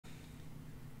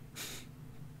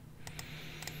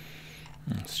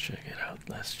check it out.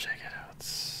 Let's check it out.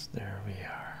 There we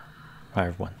are. Hi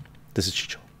everyone, this is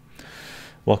Chycho.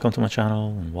 Welcome to my channel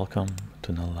and welcome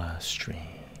to the live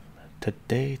stream.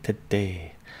 Today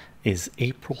is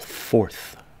April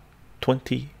 4th,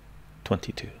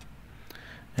 2022,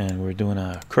 and we're doing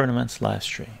a current events live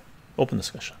stream, open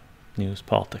discussion, news,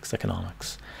 politics,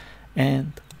 economics,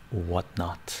 and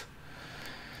whatnot.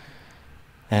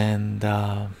 And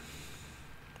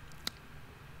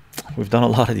we've done a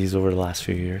lot of these over the last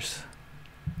few years.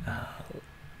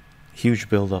 Huge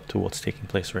build up to what's taking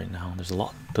place right now. There's a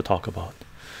lot to talk about.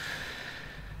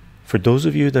 For those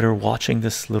of you that are watching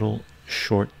this little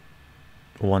short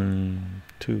 1,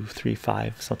 2, 3,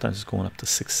 5, sometimes it's going up to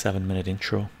 6-7 minute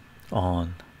intro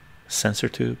on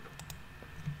CensorTube,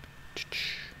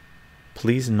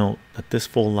 please note that this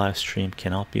full live stream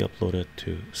cannot be uploaded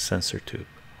to CensorTube,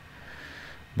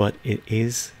 but it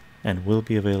is and will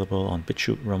be available on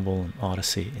BitChute, Rumble, and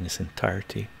Odyssey in its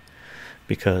entirety,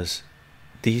 because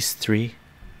these three,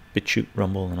 BitChute,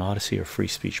 Rumble, and Odyssey, are free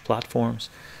speech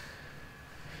platforms,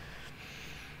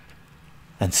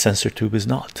 and CensorTube is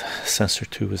not.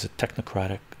 CensorTube is a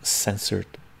technocratic, censored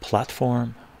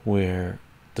platform where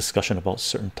discussion about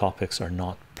certain topics are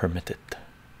not permitted.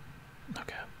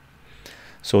 Okay,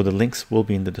 so the links will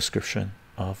be in the description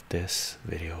of this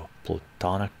video.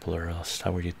 Plutonic Pluralist,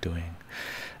 how are you doing?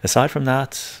 Aside from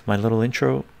that, my little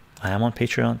intro, I am on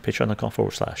Patreon,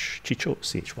 patreon.com/chycho,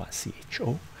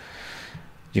 CHYCHO.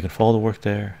 You can follow the work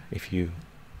there. If you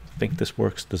think this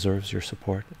works deserves your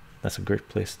support, that's a great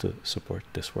place to support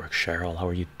this work. Cheryl, how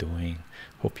are you doing?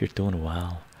 Hope you're doing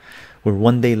well. We're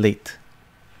one day late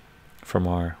from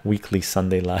our weekly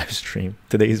Sunday live stream.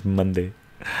 Today's Monday.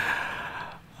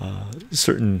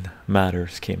 Certain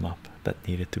matters came up that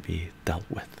needed to be dealt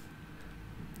with,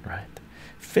 right?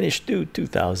 Finished dude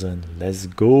 2000. Let's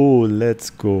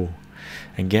go.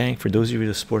 And gang, for those of you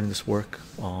that are supporting this work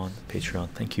on Patreon,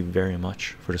 thank you very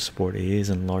much for the support. It is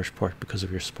in large part because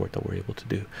of your support that we're able to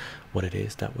do what it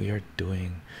is that we are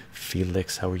doing.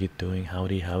 Felix, how are you doing?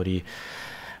 Howdy.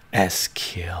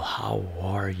 Skill, how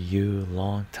are you?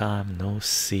 Long time no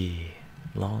see.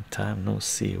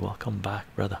 Welcome back,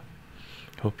 brother.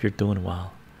 Hope you're doing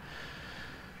well.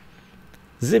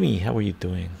 Zimmy, how are you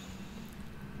doing?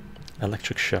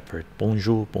 Electric Shepherd,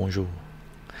 bonjour.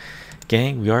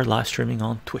 Gang, we are live streaming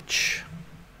on Twitch,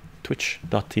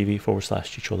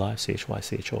 twitch.tv/chycho live,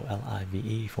 CHYCHOLIVE. If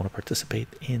you want to participate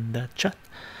in the chat,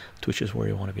 Twitch is where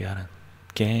you want to be at. And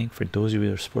gang, for those of you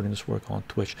that are supporting this work on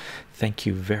Twitch, thank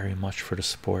you very much for the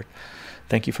support.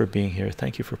 Thank you for being here.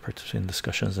 Thank you for participating in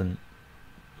discussions, and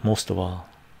most of all,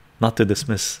 not to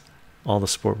dismiss all the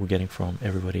support we're getting from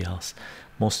everybody else,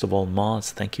 most of all, mods,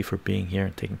 thank you for being here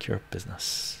and taking care of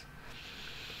business.